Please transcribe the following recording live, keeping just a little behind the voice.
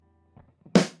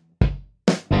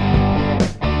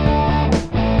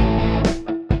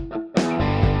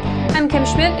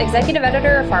Schmidt, Executive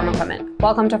Editor of Farm Equipment.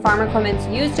 Welcome to Farm Equipment's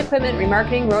Used Equipment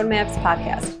Remarketing Roadmaps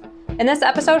podcast. In this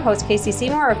episode, host Casey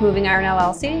Seymour of Moving Iron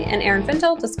LLC and Aaron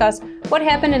Fintel discuss what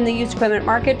happened in the used equipment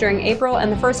market during April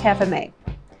and the first half of May.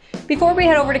 Before we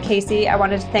head over to Casey, I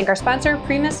wanted to thank our sponsor,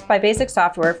 Primus by Basic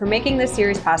Software, for making this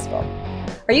series possible.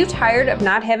 Are you tired of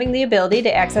not having the ability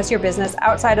to access your business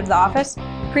outside of the office?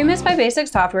 Primus by Basic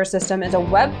Software System is a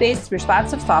web-based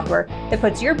responsive software that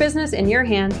puts your business in your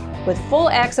hands with full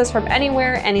access from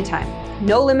anywhere, anytime.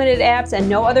 No limited apps and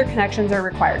no other connections are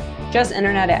required, just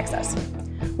internet access.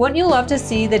 Wouldn't you love to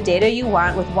see the data you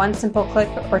want with one simple click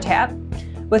or tap?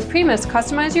 With Primus,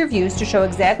 customize your views to show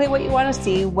exactly what you want to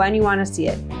see when you want to see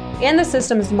it. And the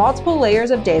system's multiple layers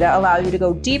of data allow you to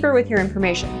go deeper with your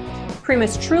information.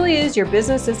 Primus truly is your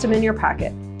business system in your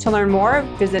pocket. To learn more,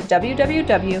 visit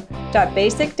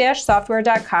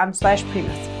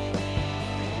www.basic-software.com/Primus.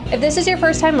 If this is your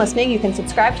first time listening, you can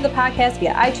subscribe to the podcast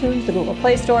via iTunes, the Google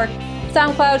Play Store,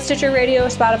 SoundCloud, Stitcher Radio,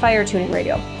 Spotify, or TuneIn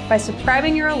Radio. By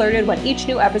subscribing, you're alerted when each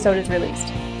new episode is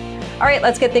released. All right,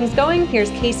 let's get things going. Here's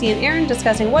Casey and Aaron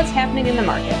discussing what's happening in the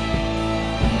market.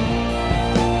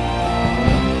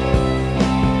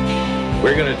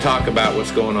 We're going to talk about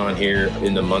what's going on here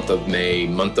in the month of May,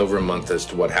 month over month, as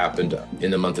to what happened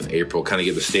in the month of April, kind of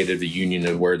give a state of the union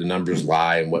of where the numbers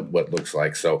lie and what looks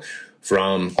like. So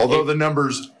Although the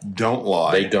numbers don't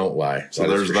lie. They don't lie. So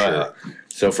there's that. Sure.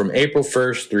 So from April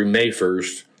 1st through May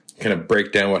 1st, kind of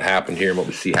break down what happened here and what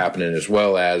we see happening, as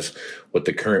well as what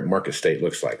the current market state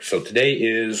looks like. So today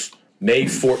is May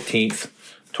 14th,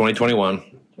 2021,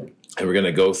 and we're going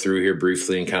to go through here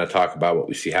briefly and kind of talk about what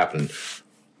we see happening.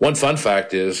 One fun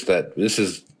fact is that this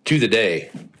is, to the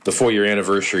day, the 4-year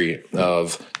anniversary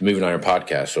of the Moving Iron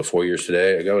podcast. So 4 years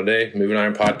ago today, Moving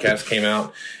Iron podcast came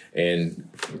out and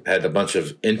had a bunch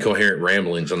of incoherent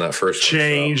ramblings on that first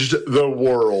Changed the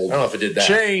world. I don't know if it did that.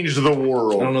 Changed the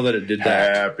world. I don't know that it did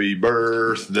that. Happy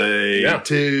birthday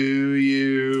to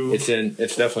you. It's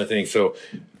definitely a thing. So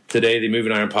today, the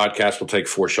Moving Iron podcast will take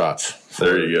 4 shots.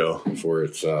 There you go. For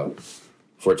its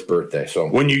birthday. So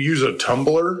when you use a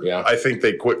tumbler, yeah. I think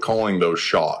they quit calling those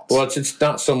shots. Well, it's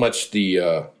not so much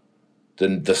the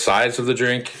size of the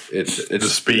drink. It's the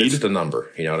speed. It's the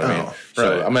number. You know what I mean? Right.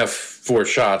 So I'm gonna have 4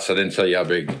 shots. I didn't tell you how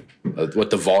big,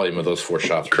 what the volume of those 4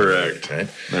 shots. Correct. Right?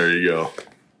 There you go.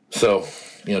 So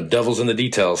devil's in the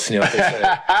details. You know what they say.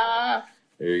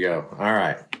 There you go. All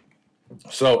right.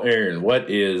 So Aaron,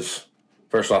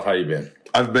 first off, how you been?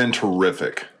 I've been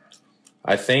terrific.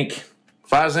 I think.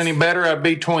 If I was any better, I'd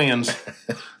be twins.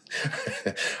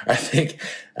 I think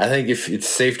if it's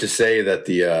safe to say that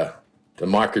the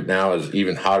market now is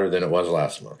even hotter than it was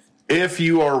last month. If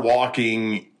you are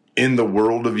walking in the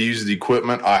world of used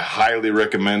equipment, I highly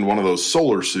recommend one of those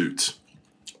solar suits.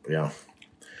 Yeah.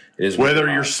 It is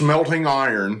whether you're smelting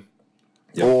iron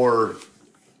or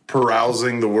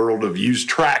perusing the world of used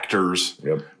tractors,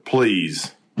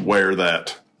 please wear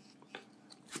that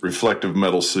reflective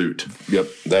metal suit. Yep,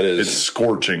 it's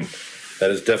scorching. That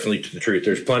is definitely the truth.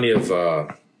 There's plenty of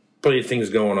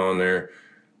things going on there.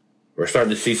 We're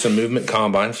starting to see some movement in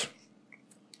combines.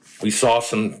 We saw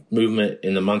some movement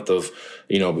in the month of,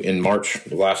 in March,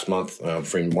 last month,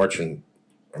 from March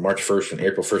 1st and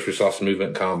April 1st, we saw some movement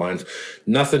in combines.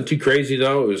 Nothing too crazy,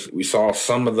 though. We saw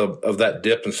some of that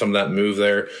dip and some of that move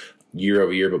there year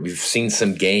over year, but we've seen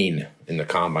some gain in the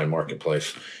combine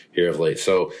marketplace here of late.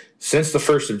 So since the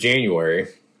 1st of January,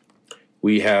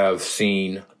 we have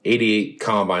seen 88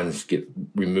 combines get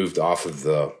removed off of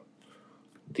the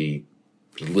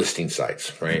listing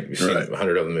sites, right? We've seen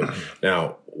 100 of them move.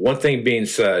 Now, one thing being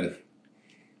said,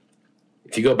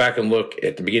 if you go back and look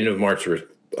at the beginning of March, there were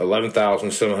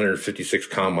 11,756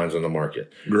 combines on the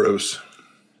market. Gross.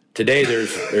 Today,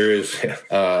 there is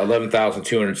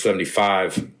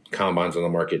 11,275 combines on the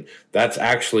market. That's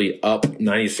actually up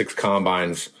 96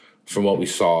 combines from what we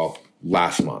saw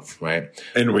last month, right?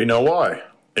 And we know why.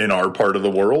 In our part of the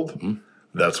world,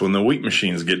 that's when the wheat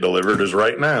machines get delivered, is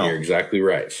right now. You're exactly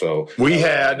right. So we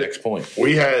had next point.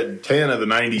 We had 10 of the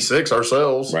 96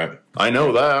 ourselves. Right. I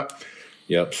know that.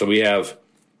 Yep. So we have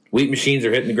wheat machines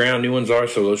are hitting the ground, new ones are,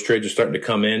 so those trades are starting to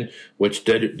come in, which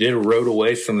did erode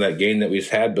away some of that gain that we've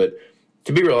had. But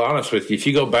to be real honest with you, if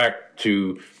you go back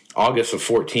to August of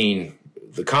 2014,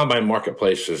 the combine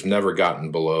marketplace has never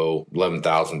gotten below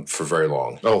 11,000 for very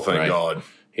long. Oh, thank God.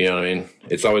 You know what I mean?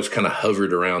 It's always kind of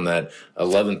hovered around that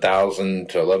 $11,000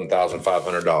 to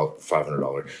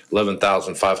 $11,500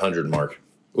 $11,500 mark.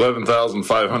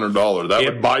 $11,500. That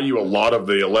would buy you a lot of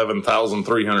the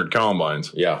 11,300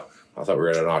 combines. Yeah. I thought we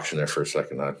were at an auction there for a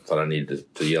second. I thought I needed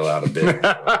to yell out a bit.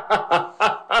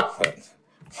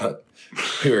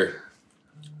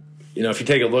 if you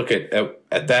take a look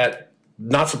at that,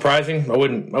 not surprising. I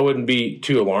wouldn't be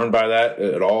too alarmed by that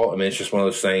at all. I mean, it's just one of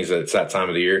those things that it's that time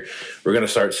of the year. We're going to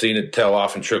start seeing it tail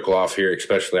off and trickle off here,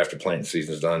 especially after planting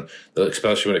season is done,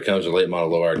 especially when it comes to late model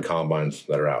low iron combines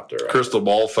that are out there. Right? Crystal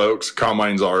ball, folks,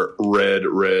 combines are red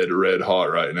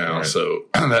hot right now. Right. So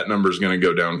that number is going to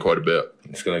go down quite a bit.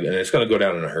 It's going to go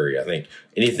down in a hurry. I think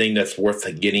anything that's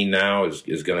worth getting now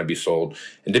is going to be sold.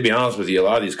 And to be honest with you, a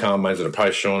lot of these combines that are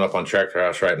probably showing up on Tractor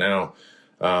House right now,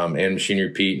 and Machinery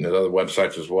Pete and other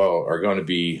websites as well are going to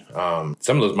be, some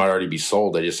of those might already be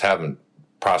sold. They just haven't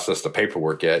processed the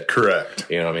paperwork yet. Correct.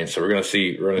 You know what I mean? So we're going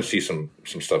to see some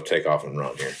stuff take off and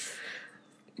run here.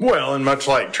 Well, and much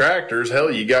like tractors,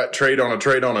 hell, you got trade on a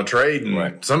trade on a trade, and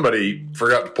right. Somebody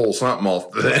forgot to pull something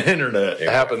off the internet. It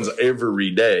happens every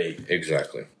day.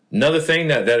 Exactly. Another thing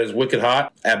that is wicked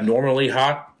hot, abnormally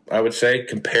hot, I would say,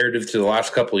 comparative to the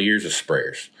last couple of years, is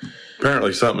sprayers.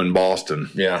 Apparently something in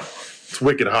Boston. Yeah. It's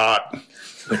wicked hot.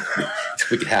 It's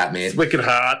wicked hot, man. It's wicked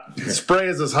hot.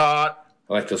 Sprays is hot.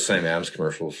 I like those same Adams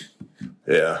commercials.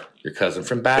 Yeah. Your cousin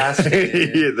from Bass.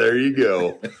 Yeah, there you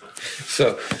go.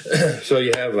 So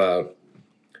you have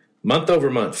month over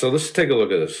month. So let's take a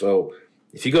look at this. So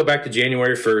if you go back to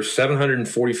January 1st,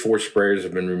 744 sprayers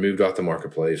have been removed off the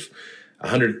marketplace,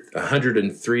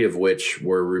 103 of which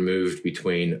were removed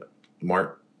between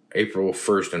April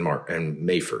 1st and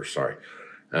May 1st. Sorry.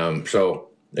 So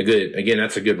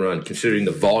that's a good run considering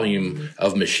the volume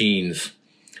of machines.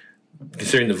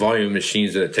 Considering the volume of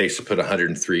machines that it takes to put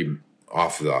 103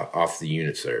 off the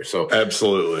units there. So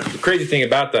absolutely. The crazy thing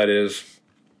about that is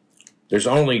there's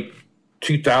only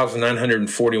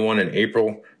 2,941 in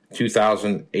April,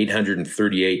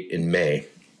 2,838 in May.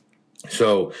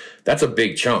 So that's a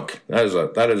big chunk.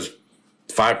 That is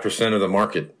 5% of the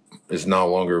market is no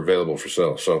longer available for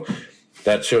sale. So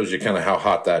that shows you kind of how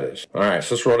hot that is. All right,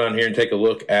 so let's roll down here and take a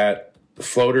look at the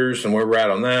floaters and where we're at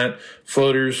on that.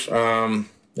 Floaters,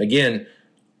 again,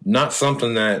 not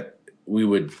something that we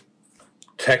would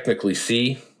technically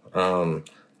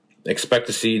expect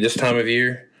to see this time of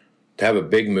year to have a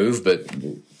big move, but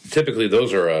typically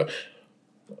those are a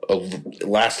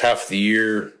last half of the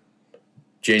year,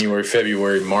 January,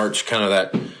 February, March, kind of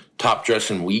that top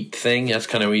dressing week thing. That's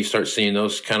kind of when you start seeing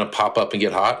those kind of pop up and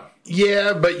get hot.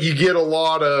 Yeah, but you get a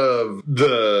lot of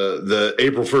the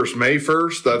April 1st, May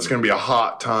 1st. That's going to be a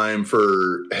hot time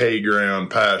for hay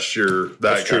ground, pasture,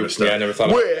 that kind of stuff. Yeah, I never thought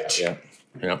about that.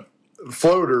 Yeah.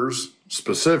 Floaters,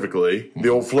 specifically, the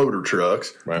old floater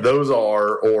trucks, right. Those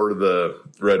are, or the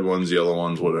red ones, yellow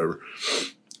ones, whatever.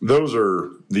 Those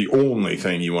are the only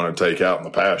thing you want to take out in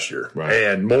the pasture. Right.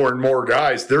 And more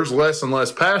guys, there's less and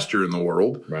less pasture in the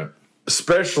world. Right.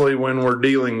 Especially when we're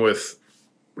dealing with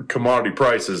commodity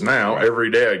prices now. Right. Every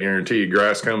day, I guarantee you,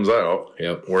 grass comes out.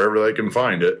 Yep. Wherever they can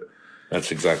find it.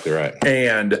 That's exactly right.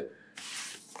 And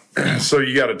so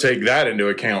you got to take that into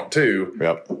account too.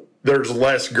 Yep. There's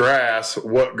less grass.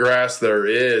 What grass there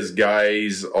is,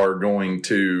 guys are going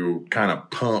to kind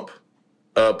of pump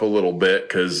up a little bit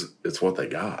because it's what they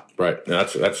got. Right.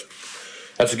 That's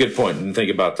a good point. Didn't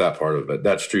think about that part of it.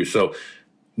 That's true. So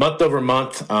month over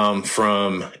month,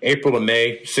 from April to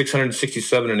May,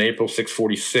 667 in April,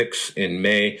 646 in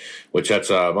May, which that's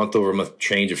a month over month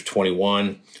change of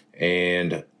 21.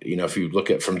 And, if you look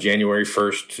at from January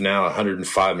 1st to now,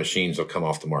 105 machines will come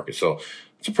off the market. So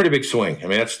it's a pretty big swing. I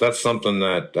mean, that's something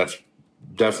that's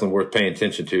definitely worth paying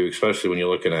attention to, especially when you're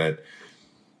looking at,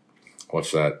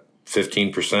 what's that,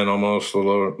 15% almost, a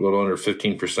little under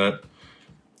 15%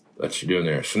 that you're doing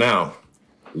there. So now,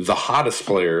 the hottest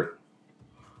player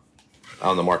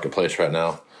on the marketplace right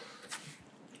now,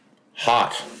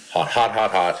 hot.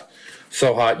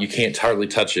 So hot you can't hardly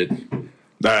touch it.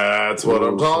 That's what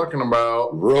I'm talking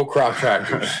about. Row crop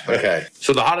tractors. Okay.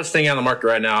 So the hottest thing on the market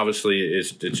right now, obviously,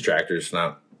 it's tractors. It's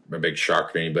not a big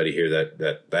shock to anybody here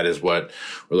that is what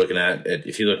we're looking at.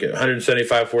 If you look at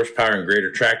 175 horsepower and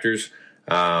greater tractors,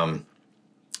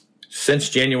 since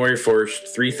January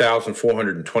 1st,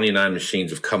 3,429 machines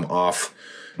have come off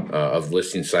of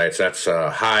listing sites. That's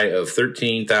a high of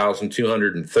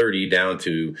 13,230 down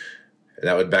to,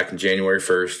 that was back in January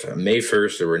 1st. May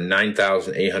 1st, there were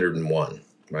 9,801.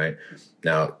 Right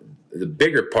now, the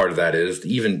bigger part of that is,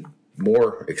 the even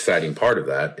more exciting part of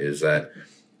that is that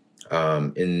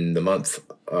in the month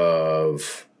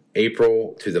of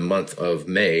April to the month of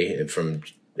May, and from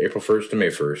April 1st to May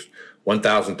 1st,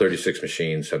 1,036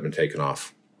 machines have been taken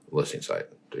off the listing site.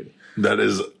 Dude, that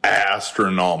is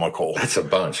astronomical. That's a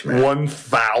bunch, man.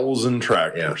 1,000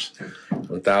 tractors. Yeah.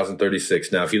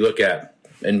 1,036. Now, if you look at,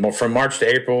 and from March to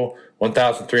April,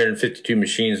 1,352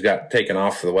 machines got taken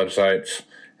off the websites.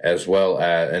 as well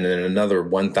as, and then another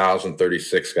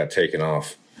 1,036 got taken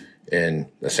off in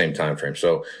the same time frame.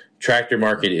 So tractor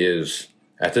market is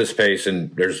at this pace,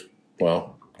 and there's,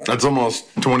 well, that's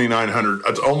almost 2,900.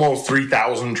 That's almost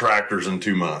 3,000 tractors in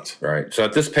 2 months. Right. So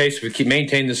at this pace, if we keep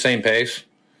maintaining the same pace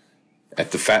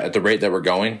at the rate that we're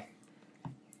going,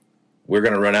 we're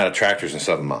going to run out of tractors in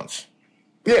 7 months.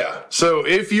 Yeah. So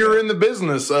if you're in the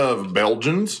business of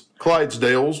Belgians,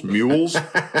 Clydesdales, mules,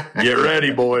 get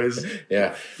ready, boys.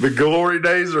 Yeah. The glory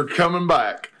days are coming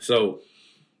back. So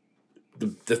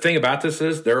the thing about this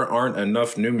is there aren't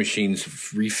enough new machines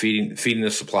feeding the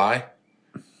supply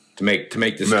to make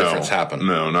this difference happen.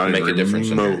 No, not make even a difference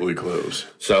remotely close.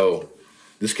 So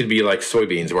this could be like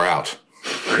soybeans. We're out.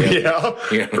 Yeah.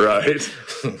 Right.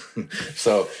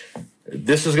 So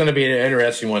this is going to be an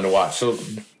interesting one to watch. So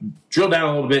drill down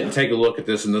a little bit and take a look at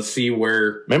this, and let's see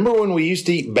where. Remember when we used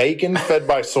to eat bacon fed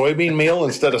by soybean meal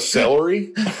instead of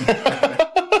celery?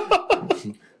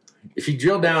 If you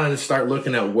drill down and start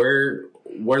looking at where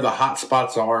the hot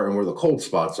spots are and where the cold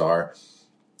spots are,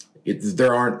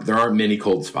 there aren't many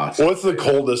cold spots. What's the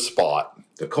coldest spot?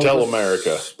 The coldest Tell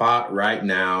America. Spot right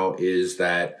now is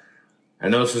that, I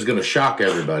know this is going to shock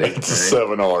everybody. It's right? a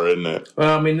 7R, isn't it?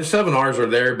 Well, I mean, the 7Rs are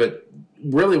there, but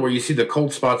really where you see the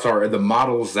cold spots are the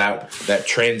models that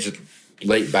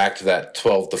translate back to that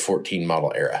 12 to 14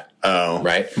 model era. Oh.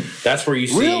 Right? That's where you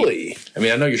see. Really? I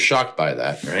mean, I know you're shocked by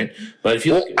that, right? But if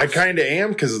you look, I kind of am,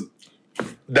 because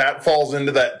that falls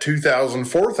into that 2,000,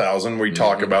 4,000 we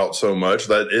talk about so much.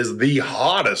 That is the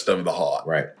hottest of the hot.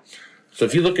 Right. So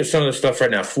if you look at some of the stuff right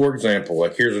now, for example,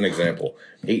 like here's an example,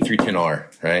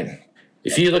 8310R, right?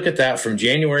 If you look at that from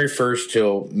January 1st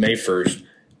till May 1st,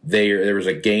 there was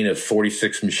a gain of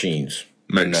 46 machines.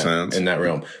 Makes sense. In that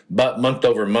realm. But month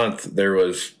over month,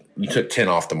 you took 10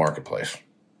 off the marketplace,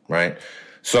 right?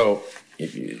 So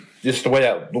just the way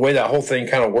that whole thing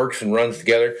kind of works and runs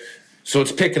together. So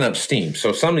it's picking up steam.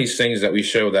 So some of these things that we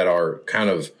show that are kind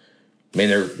of, I mean,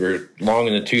 they're long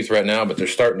in the tooth right now, but they're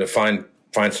starting to find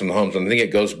some homes. And I think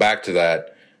it goes back to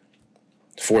that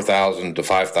 4,000 to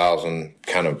 5,000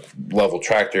 kind of level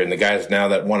tractor. And the guys now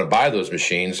that want to buy those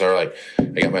machines are like,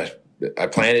 I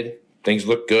planted, things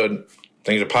look good,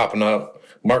 things are popping up.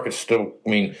 Market's still,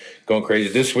 going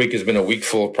crazy. This week has been a week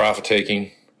full of profit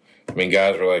taking. I mean,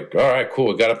 guys were like, all right, cool.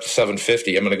 We got up to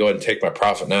 750. I'm going to go ahead and take my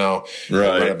profit now.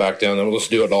 Right. Run it back down. Then let's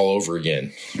do it all over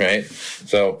again. Right.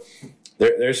 So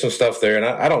there's some stuff there. And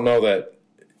I don't know that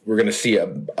we're going to see a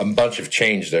bunch of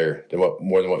change there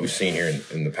more than what we've seen here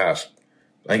in the past.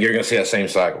 I think you're going to see that same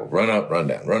cycle. Run up, run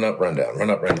down, run up, run down, run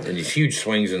up, run down. And these huge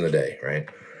swings in the day. Right.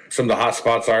 Some of the hot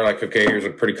spots are like, okay, here's a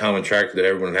pretty common tractor that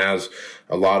everyone has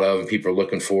a lot of, and people are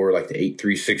looking for, like the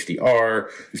 8360R.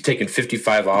 You've taken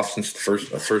 55 off since the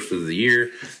first of the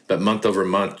year, but month over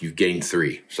month you've gained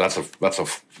 3. So that's a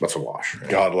wash. Right?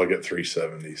 God, look at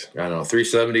 370s. I know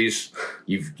 370s.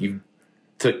 You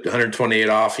took 128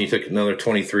 off, and you took another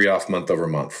 23 off month over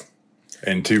month.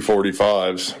 And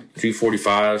 245s.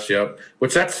 245s, yep.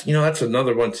 Which that's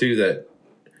another one too that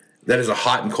is a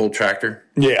hot and cold tractor.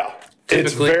 Yeah.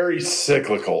 It's very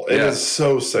cyclical. It is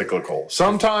so cyclical.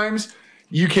 Sometimes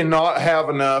you cannot have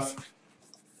enough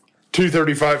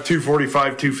 235,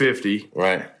 245, 250.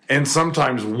 Right. And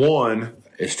sometimes one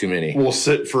is too many. Will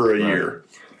sit for a year.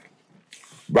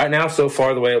 Right now, so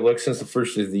far, the way it looks, since the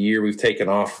first of the year, we've taken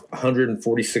off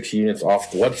 146 units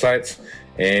off the websites,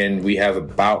 and we have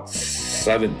about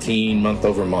 17 month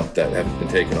over month that have been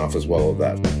taken off as well of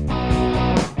that.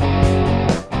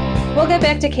 We'll get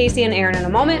back to Casey and Aaron in a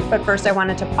moment, but first I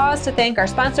wanted to pause to thank our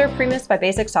sponsor, Primus by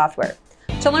Basic Software.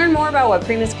 To learn more about what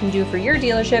Primus can do for your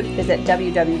dealership, visit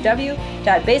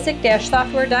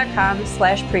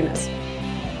www.basic-software.com/Primus.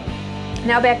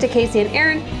 Now back to Casey and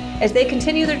Aaron as they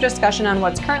continue their discussion on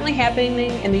what's currently happening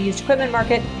in the used equipment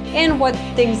market and what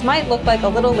things might look like a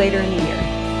little later in the year.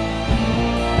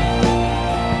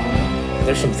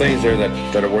 There's some things there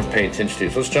that are worth paying attention to.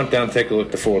 So let's jump down and take a look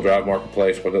at the four-wheel drive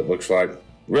marketplace, what it looks like.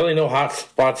 Really no hot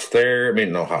spots there. I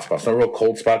mean, no hot spots, no real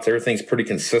cold spots. Everything's pretty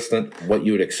consistent. What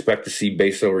you would expect to see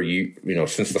based over,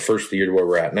 since the first of the year to where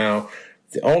we're at now.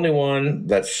 The only one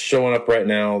that's showing up right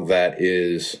now that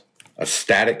is a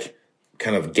static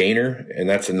kind of gainer, and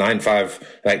that's a 9.5,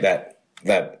 like that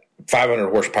 500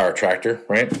 horsepower tractor,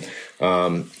 right?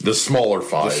 The smaller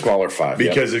 5. The smaller 5.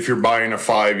 Because if you're buying a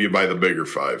 5, you buy the bigger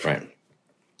 5. Right.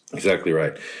 Exactly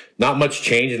right. Not much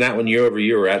change in that one year over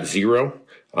year. We're at 0.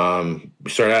 We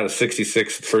started out at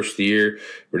 66 the first of the year.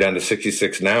 We're down to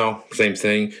 66 now. Same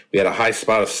thing. We had a high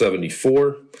spot of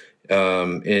 74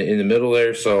 in the middle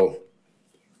there. So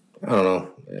I don't know.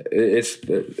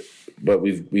 But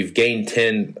we've gained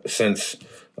 10 since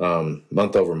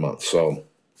month over month. So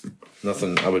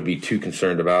nothing I would be too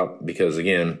concerned about because,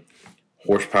 again,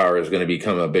 horsepower is going to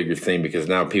become a bigger thing because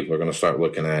now people are going to start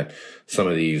looking at some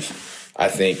of these. I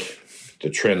think the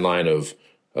trend line of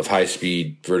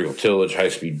high-speed vertical tillage,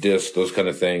 high-speed disc, those kind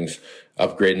of things,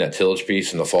 upgrading that tillage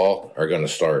piece in the fall are going to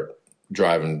start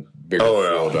driving bigger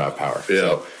fuel drive power. Yeah.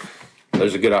 So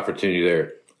there's a good opportunity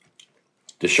there.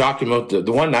 The shocking,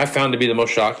 the one I found to be the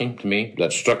most shocking to me,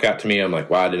 that struck out to me, I'm like,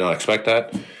 wow, I did not expect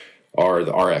that, are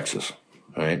the RXs,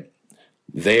 right?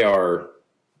 They are,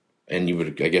 and you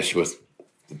would, I guess, with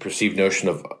the perceived notion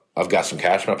of, I've got some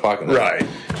cash in my pocket. Right.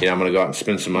 You know, I'm going to go out and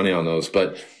spend some money on those.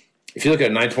 But if you look at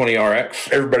a 920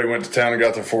 RX. Everybody went to town and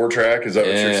got their 4-track. Is that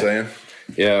what you're saying?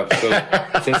 Yeah. So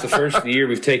since the first of the year,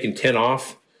 we've taken 10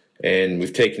 off, and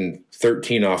we've taken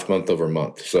 13 off month over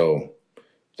month. So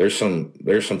there's some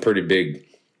pretty big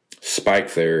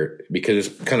spike there because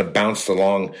it's kind of bounced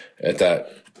along at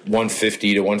that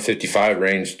 150 to 155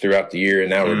 range throughout the year, and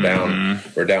now we're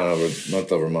down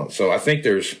over month. So I think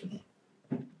there's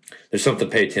something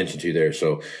to pay attention to there.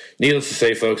 So needless to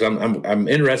say, folks, I'm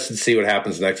interested to see what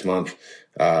happens next month.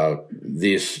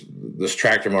 This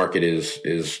tractor market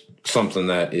is something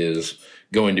that is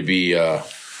going to be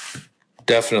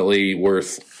definitely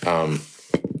worth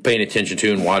paying attention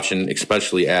to and watching,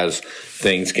 especially as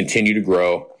things continue to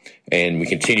grow and we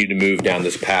continue to move down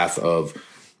this path of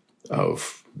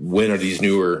when are these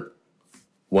newer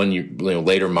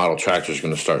later model tractors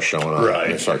going to start showing up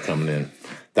and start coming in.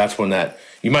 That's when that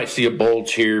you might see a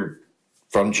bulge here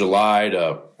from July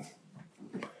to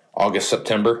August,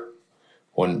 September.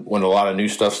 When a lot of new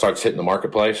stuff starts hitting the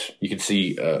marketplace, you can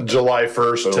see July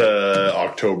 1st to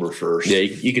October 1st. Yeah,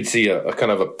 you can see a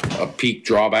kind of a peak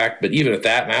drawback. But even at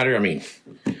that matter, I mean,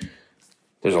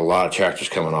 there's a lot of tractors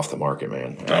coming off the market,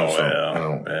 man.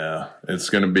 Yeah. It's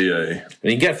going to be and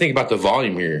you got to think about the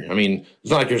volume here. I mean,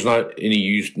 it's not like there's not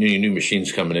any new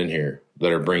machines coming in here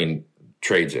that are bringing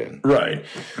trades in. Right.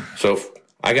 So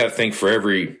I got to think for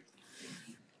every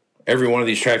one of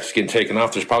these tractors getting taken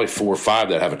off, there's probably 4 or 5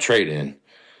 that have a trade in.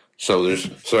 So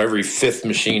every 5th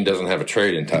machine doesn't have a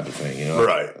trade-in type of thing, you know.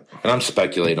 Right. And I'm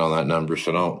speculating on that number,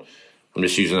 so I'm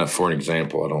just using that for an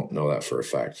example. I don't know that for a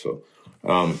fact. So,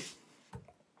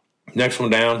 next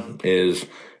one down is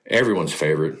everyone's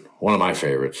favorite, one of my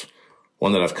favorites,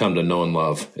 one that I've come to know and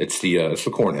love. It's the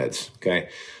Cornheads. Okay,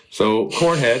 so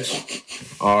Cornheads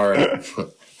are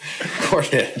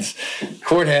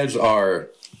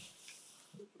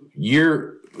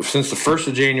since the 1st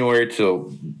of January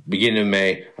till beginning of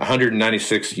May,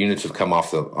 196 units have come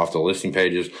off the listing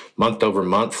pages. Month over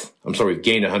month, we've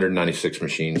gained 196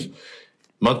 machines.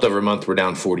 Month over month, we're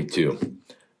down 42.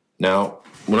 Now,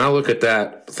 when I look at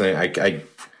that thing, I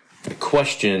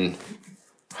question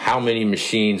how many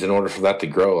machines in order for that to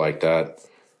grow like that.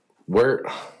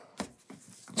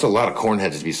 It's a lot of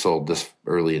Cornheads to be sold this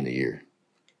early in the year.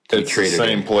 It's the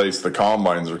same place the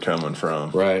combines are coming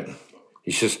from. Right.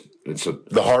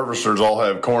 The harvesters all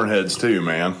have Cornheads too,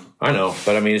 man. I know,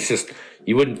 but I mean, it's just,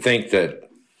 you wouldn't think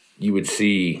that you would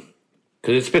see,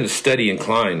 because it's been a steady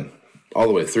incline all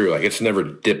the way through. Like, it's never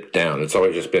dipped down. It's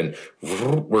always just been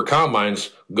where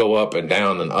combines go up and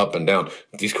down and up and down.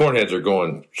 These Cornheads are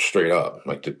going straight up.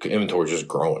 Like, the inventory is just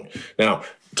growing. Now,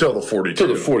 till the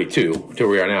 42. Till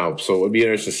we are now. So it would be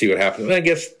interesting to see what happens. And I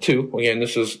guess, too, again,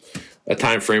 this is a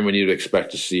time frame when you'd expect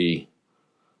to see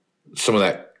some of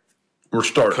that. We're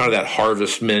starting kind of that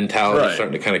harvest mentality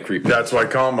starting to kind of creep in. That's why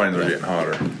combines are getting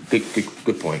hotter.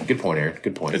 Good point. Good point, Aaron.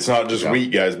 Good point. It's not just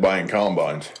wheat guys buying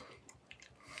combines.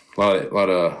 A lot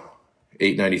of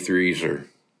 893s or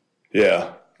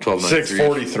 1293s.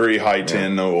 643 high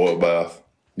 10 no oil bath.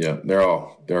 Yeah,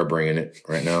 they're bringing it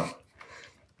right now.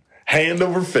 Hand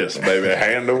over fist, baby.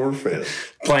 Hand over fist.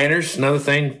 Planters, another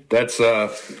thing. That's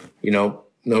no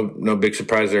big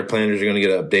surprise there. Planters are going to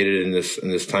get updated in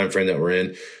this time frame that we're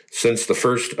in. Since the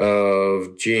 1st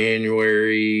of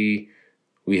January,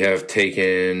 we have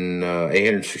taken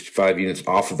 865 units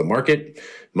off of the market.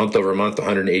 Month over month,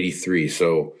 183.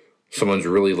 So someone's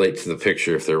really late to the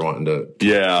picture if they're wanting to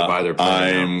buy their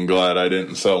planter. I'm glad I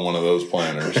didn't sell one of those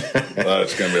planters.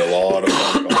 That's going to be a lot of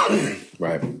fun.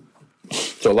 Right.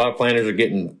 So a lot of planters are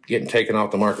getting taken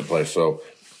off the marketplace. So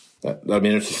that'd be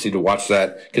interesting to watch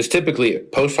that, because typically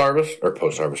post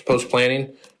planting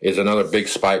is another big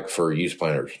spike for used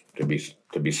planters to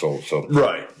be sold. So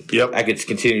right, yep.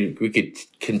 We could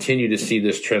continue to see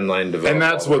this trend line develop, and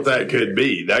that's what that could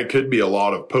be. That could be a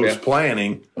lot of post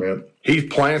planting. Yeah.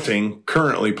 He's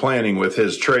currently planting with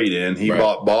his trade in. He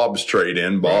bought Bob's trade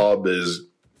in.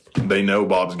 They know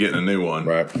Bob's getting a new one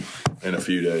in a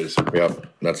few days. Yep,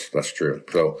 that's true.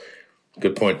 So.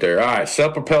 Good point there. All right,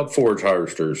 self-propelled forage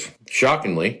harvesters.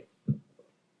 Shockingly,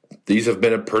 these have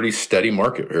been a pretty steady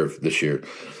market here this year.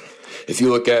 If you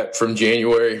look at from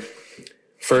January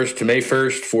 1st to May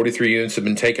 1st, 43 units have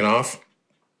been taken off.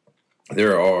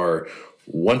 There are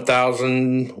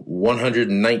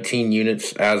 1,119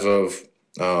 units as of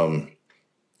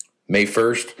May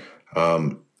 1st.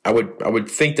 I would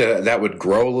think that would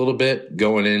grow a little bit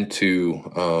going into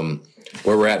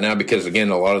where we're at now, because again,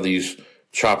 a lot of these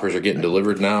choppers are getting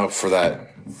delivered now for that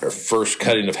first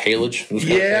cutting of haylage.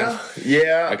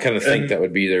 Yeah. I kind of think that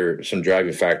would be some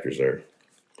driving factors there.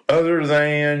 Other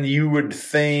than you would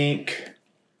think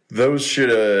those should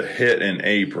have hit in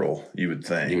April, you would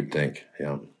think.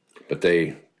 Yeah. But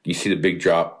you see the big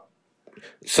drop.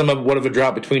 Somewhat of a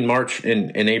drop between March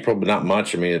and April, but not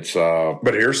much. I mean, it's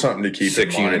but here's something to keep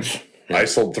 6 in mind. units. Yeah. I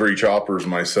sold 3 choppers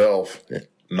myself. Yeah.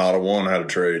 Not a one had a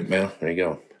trade. Yeah, there you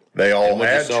go. They all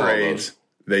had trades.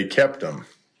 They kept them.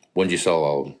 When did you sell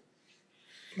all of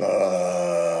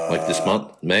them? Like this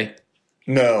month, May?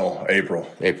 No, April.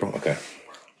 April, okay.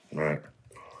 All right.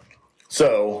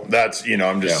 So that's,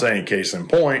 I'm just saying, case in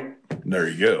point, there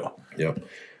you go. Yep.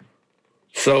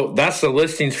 So that's the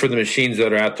listings for the machines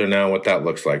that are out there now, what that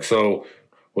looks like. So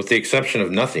with the exception of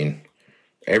nothing,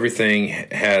 everything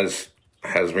has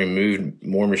removed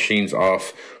more machines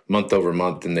off month over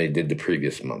month than they did the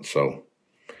previous month. So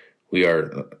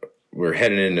we're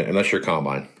heading in, unless you're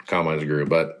combines grew,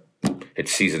 but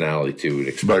it's seasonality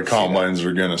too. But combines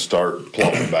are going to start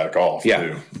plumping back off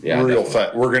too. Yeah, real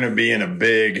fast. We're going to be in a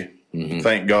big,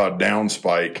 thank God, down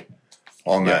spike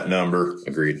on that number.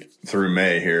 Agreed. Through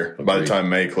May here. By the time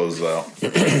May closes out.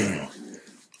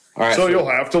 All right, so you'll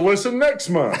have to listen next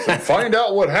month and find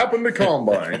out what happened to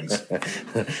combines.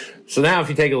 So now if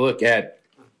you take a look at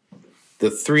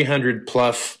the 300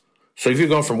 plus, so if you're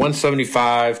going from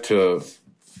 175 to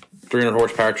 300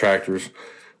 horsepower tractors,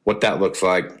 what that looks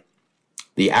like.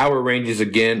 The hour ranges,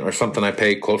 again, are something I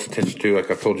pay close attention to. Like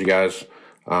I've told you guys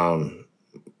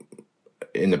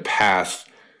in the past,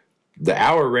 the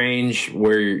hour range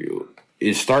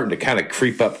is starting to kind of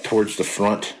creep up towards the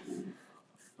front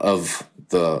of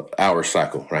the hour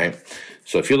cycle, right?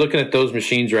 So if you're looking at those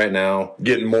machines right now,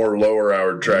 getting more lower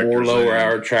hour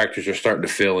tractors. Tractors are starting to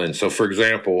fill in. So for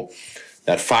example,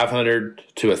 that 500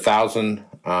 to 1,000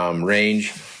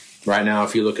 range right now,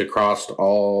 if you look across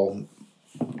all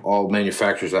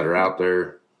manufacturers that are out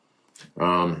there,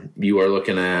 you are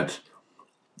looking at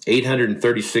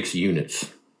 836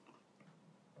 units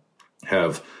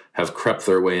have crept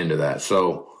their way into that.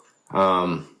 So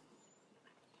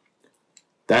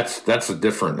that's a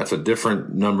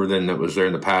different number than that was there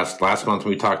in the past. Last month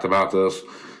when we talked about this,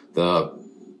 the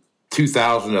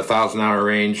 2,000 to 1,000 hour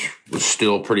range was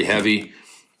still pretty heavy,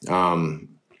 and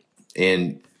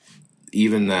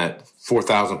even that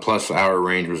 4,000 plus hour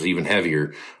range was even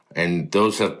heavier, and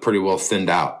those have pretty well thinned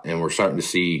out, and we're starting to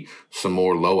see some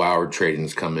more low hour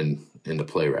tradings come into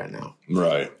play right now.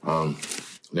 Right.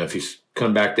 Now, if you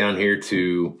come back down here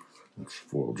to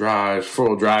four-wheel drive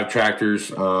tractors,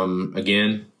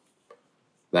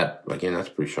 that's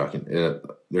pretty shocking.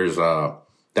 There's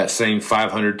that same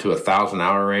 500 to 1,000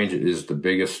 hour range is the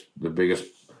biggest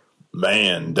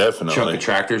man, definitely chunk of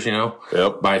tractors,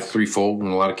 Yep. By threefold in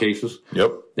a lot of cases.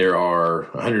 Yep. There are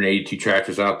 182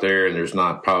 tractors out there, and there's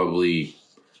not probably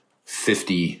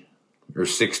 50 or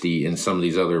 60 in some of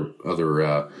these other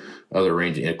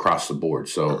ranges across the board.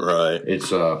 So right.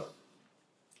 It's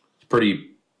pretty.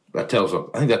 I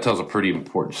think that tells a pretty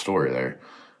important story there.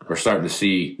 We're starting to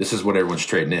see this is what everyone's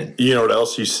trading in. You know what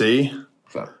else you see?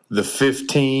 So, the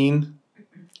 15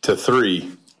 to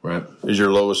 3 right is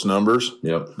your lowest numbers.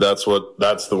 Yep. That's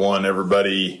the one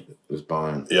everybody is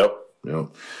buying. Yep.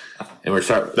 And we're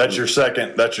starting. That's your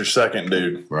second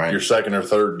dude. Right. Your second or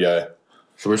third guy.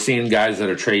 So we're seeing guys that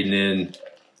are trading in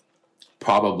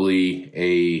probably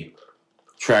a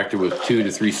tractor with 2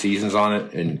 to 3 seasons on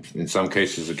it, and in some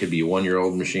cases it could be a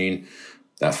 1-year-old machine.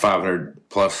 That 500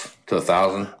 plus to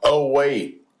 1,000. Oh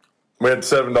wait, we had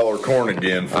 $7 corn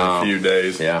again for a few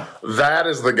days. Yeah, that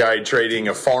is the guy trading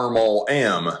a Farmall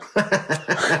M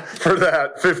for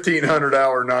that 1,500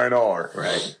 hour 9R.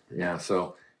 Right. Yeah. So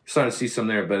you're starting to see some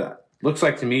there, but it looks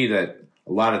like to me that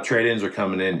a lot of trade-ins are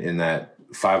coming in that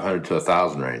 500 to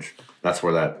 1,000 range. That's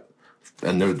where that,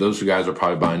 and those guys are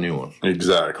probably buying new ones.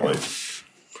 Exactly.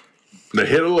 They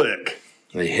hit a lick.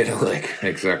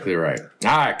 Exactly right.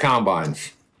 All right,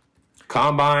 combines.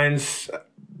 Combines,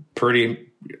 pretty,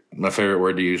 my favorite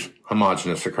word to use,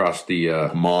 homogenous across the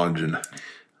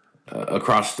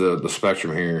across the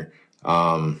spectrum here.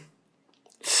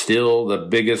 Still, the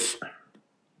biggest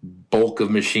bulk of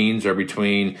machines are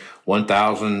between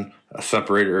 1,000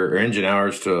 separator or engine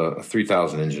hours to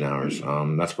 3,000 engine hours.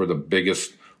 That's where the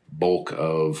biggest bulk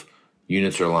of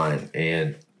units are lying,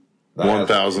 and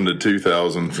 1,000 to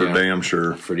 2,000 for damn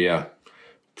sure.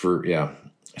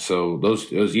 So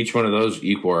those each one of those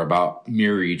equal or about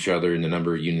mirror each other in the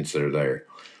number of units that are there.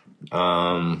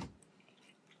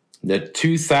 The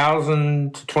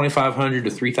 2,000 to 2,500 to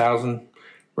 3,000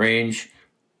 range,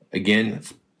 again,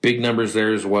 big numbers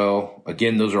there as well.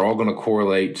 Again, those are all going to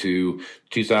correlate to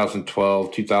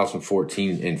 2012,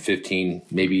 2014, and 15,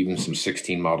 maybe even some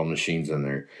 16 model machines in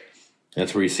there.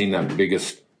 That's where you've seen that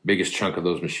biggest chunk of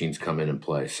those machines come in and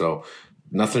play. So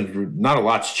not a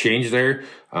lot's changed there.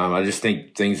 I just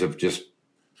think things have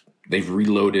they've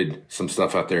reloaded some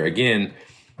stuff out there. Again,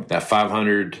 that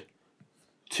 500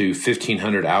 to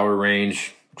 1,500 hour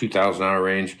range, 2,000 hour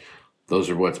range, those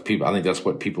are I think that's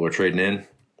what people are trading in.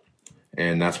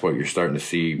 And that's what you're starting to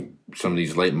see. Some of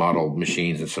these late model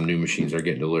machines and some new machines are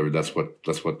getting delivered. That's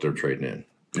what they're trading in.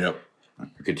 Yep.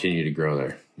 Continue to grow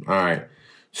there. All right.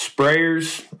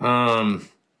 Sprayers,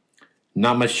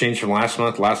 not much change from last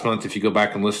month. Last month, if you go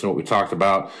back and listen to what we talked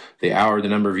about, the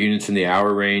number of units in the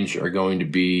hour range are going to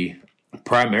be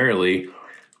primarily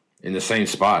in the same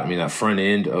spot. I mean, that front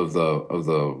end of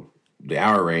the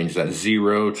hour range, that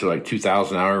 0 to like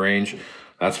 2,000 hour range,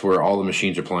 that's where all the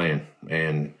machines are playing.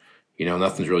 And,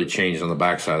 nothing's really changed on the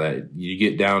backside of that. You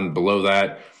get down below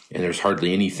that, and there's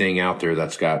hardly anything out there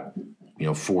that's got,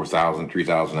 4,000,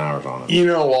 3,000 hours on it. You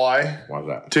know why? Why is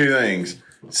that? Two things.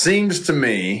 Seems to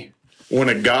me when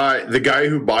the guy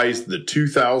who buys the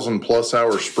 2,000 plus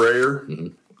hour sprayer,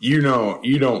 you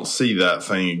don't see that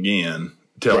thing again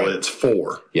till it's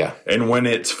 4. Yeah. And when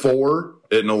it's 4,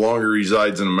 it no longer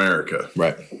resides in America.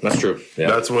 Right. That's true. Yeah.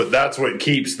 That's what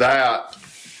keeps that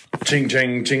ching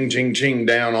ching ching ching ching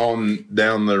down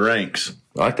the ranks.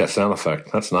 I like that sound effect.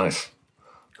 That's nice.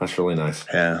 That's really nice.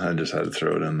 Yeah, I just had to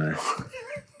throw it in there.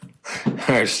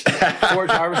 Forage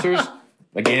harvesters,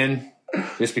 again,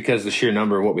 just because the sheer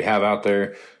number of what we have out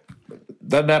there,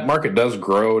 that market does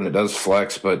grow and it does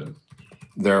flex, but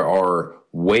there are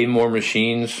way more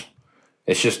machines.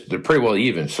 It's just they're pretty well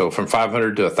even. So from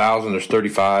 500 to 1,000, there's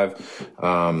 35,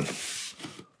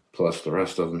 plus the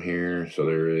rest of them here. So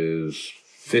there is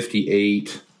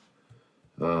 58,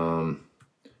 and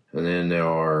then there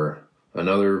are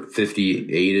another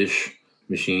 58-ish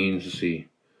machines. Let's see,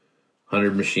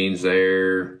 100 machines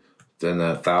there. Then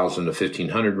that 1,000 to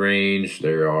 1,500 range,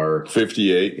 there are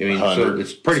 58. I mean, so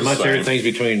it's pretty much everything's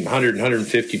between 100 and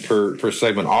 150 per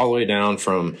segment, all the way down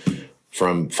from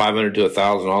 500 to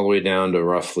 1,000, all the way down to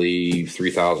roughly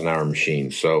 3,000 hour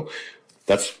machines. So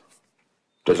there's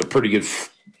a pretty good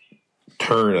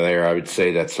turn there. I would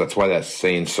say that's why that's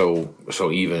saying so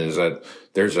even, is that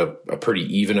there's a pretty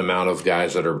even amount of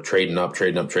guys that are trading up,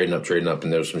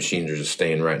 and those machines are just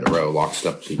staying right in a row, locked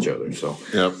up to each other. So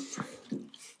yep.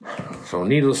 So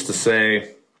needless to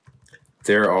say,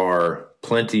 there are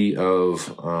plenty of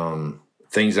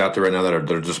things out there right now that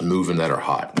are just moving, that are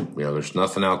hot. There's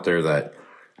nothing out there that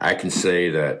I can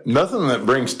say that. Nothing that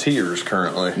brings tears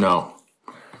currently. No.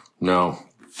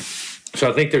 So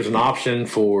I think there's an option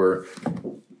for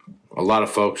a lot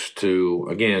of folks to,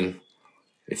 again,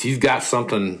 if you've got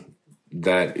something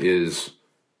that is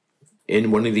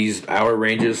in one of these hour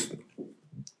ranges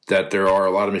that there are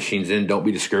a lot of machines in, don't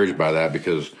be discouraged by that,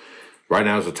 because right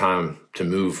now is the time to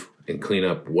move and clean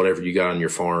up whatever you got on your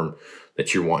farm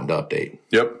that you're wanting to update.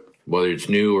 Yep. Whether it's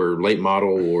new or late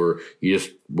model, or you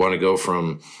just want to go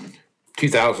from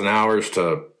 2,000 hours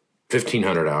to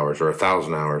 1,500 hours or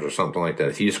 1,000 hours or something like that.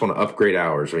 If you just want to upgrade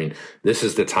hours, I mean, this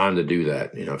is the time to do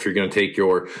that. If you're going to take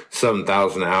your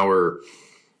 7,000 hour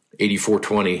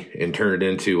 8420 and turn it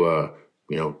into a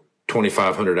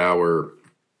 2,500 hour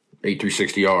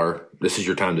 8360R, this is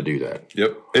your time to do that.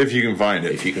 Yep. If you can find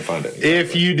it. Exactly.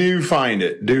 If you do find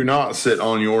it, do not sit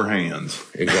on your hands.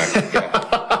 Exactly.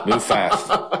 Yeah. Move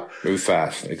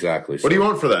fast. Exactly. What do you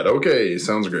want for that? Okay.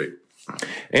 Sounds great.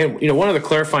 And, one other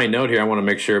clarifying note here I want to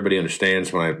make sure everybody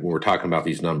understands when we're talking about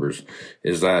these numbers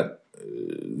is that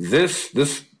this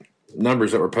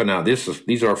numbers that we're putting out,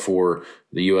 these are for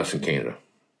the U.S. and Canada,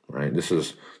 right? This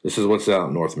is what's out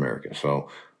in North America.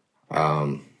 So,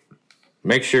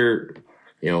 make sure,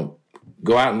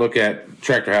 go out and look at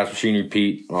Tractor House, Machinery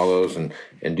Pete, all those, and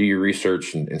do your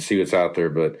research and see what's out there.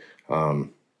 But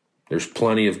there's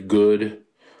plenty of good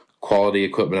quality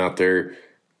equipment out there.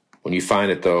 When you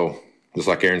find it, though, just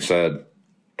like Aaron said,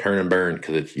 turn and burn,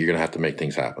 because you're going to have to make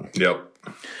things happen. Yep.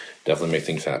 Definitely make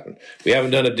things happen. We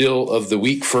haven't done a deal of the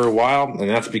week for a while, and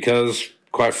that's because,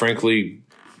 quite frankly,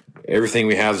 everything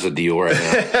we have is a deal right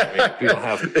now. I mean, we don't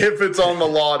have. If it's on the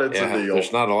lot, it's a deal.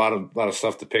 There's not a lot of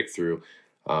stuff to pick through.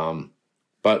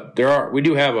 But we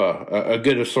do have a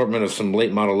good assortment of some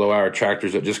late model low hour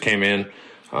tractors that just came in.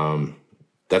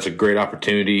 That's a great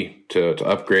opportunity to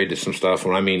upgrade to some stuff.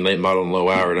 When I mean late model and low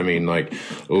hour, I mean like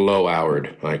low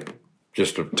houred, like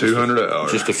just 200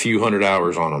 hours, just a few hundred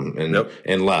hours on them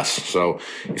and less. So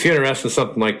if you're interested in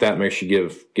something like that, make sure you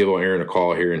give Aaron a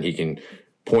call here, and he can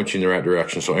point you in the right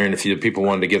direction. So Aaron, if people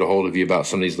wanted to get a hold of you about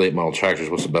some of these late model tractors,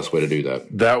 what's the best way to do that?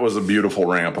 That was a beautiful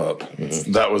ramp up.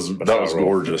 Mm-hmm. That was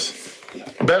gorgeous.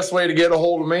 Best way to get a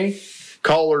hold of me,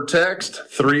 call or text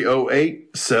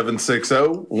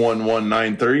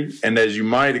 308-760-1193. And as you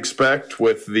might expect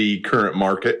with the current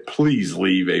market, please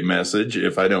leave a message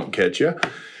if I don't catch you.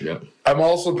 Yep. I'm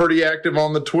also pretty active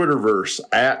on the Twitterverse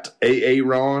at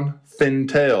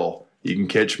AARonFintel. You can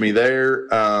catch me there,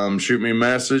 shoot me a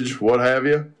message, what have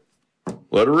you.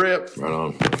 Let her rip. Right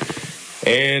on.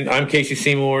 And I'm Casey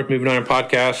Seymour, Moving Iron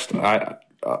Podcast.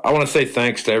 I want to say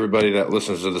thanks to everybody that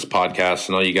listens to this podcast.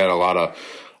 I know you got a lot of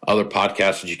other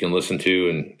podcasts that you can listen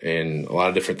to and a lot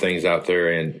of different things out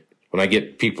there. And when I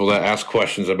get people that ask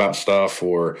questions about stuff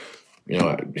or,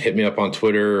 hit me up on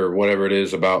Twitter or whatever it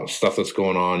is about stuff that's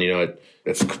going on,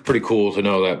 it's pretty cool to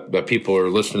know that people are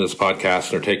listening to this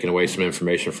podcast and are taking away some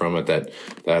information from it that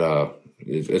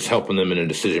it's helping them in a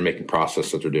decision-making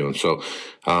process that they're doing. So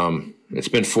it's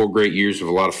been 4 great years of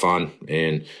a lot of fun,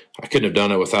 and I couldn't have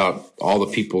done it without all the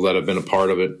people that have been a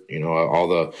part of it.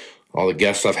 All the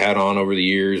guests I've had on over the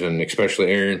years, and especially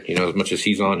Aaron. As much as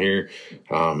he's on here,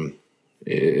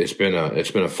 it's been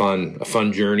a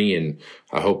fun journey, and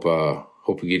I hope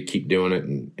we keep doing it.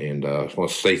 And I want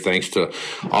to say thanks to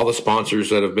all the sponsors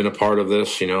that have been a part of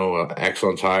this.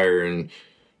 Axon Tire and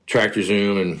Tractor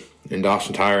Zoom and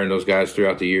Dawson Tire and those guys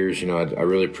throughout the years. I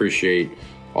really appreciate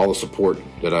all the support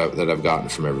that I've gotten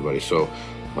from everybody. So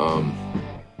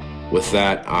with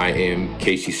that, I am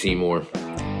Casey Seymour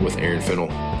with Aaron Fennell.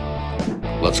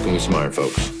 Let's go get some iron,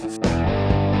 folks.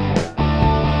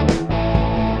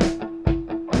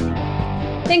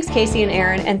 Thanks, Casey and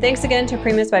Aaron, and thanks again to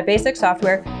Primus by Basic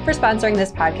Software for sponsoring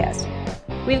this podcast.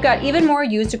 We've got even more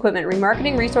used equipment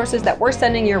remarketing resources that we're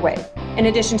sending your way. In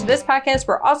addition to this podcast,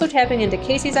 we're also tapping into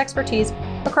Casey's expertise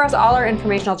across all our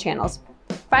informational channels.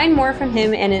 Find more from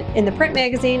him in the print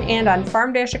magazine and on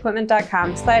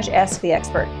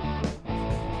farm-equipment.com/asktheexpert.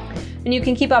 And you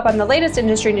can keep up on the latest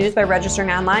industry news by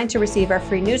registering online to receive our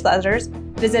free newsletters.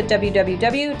 Visit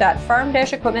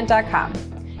www.farm-equipment.com.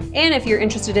 And if you're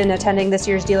interested in attending this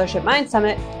year's Dealership Mind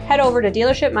Summit, head over to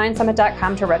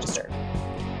dealershipmindsummit.com to register.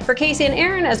 For Casey and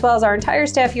Aaron, as well as our entire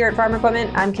staff here at Farm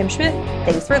Equipment, I'm Kim Schmidt.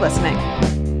 Thanks for listening.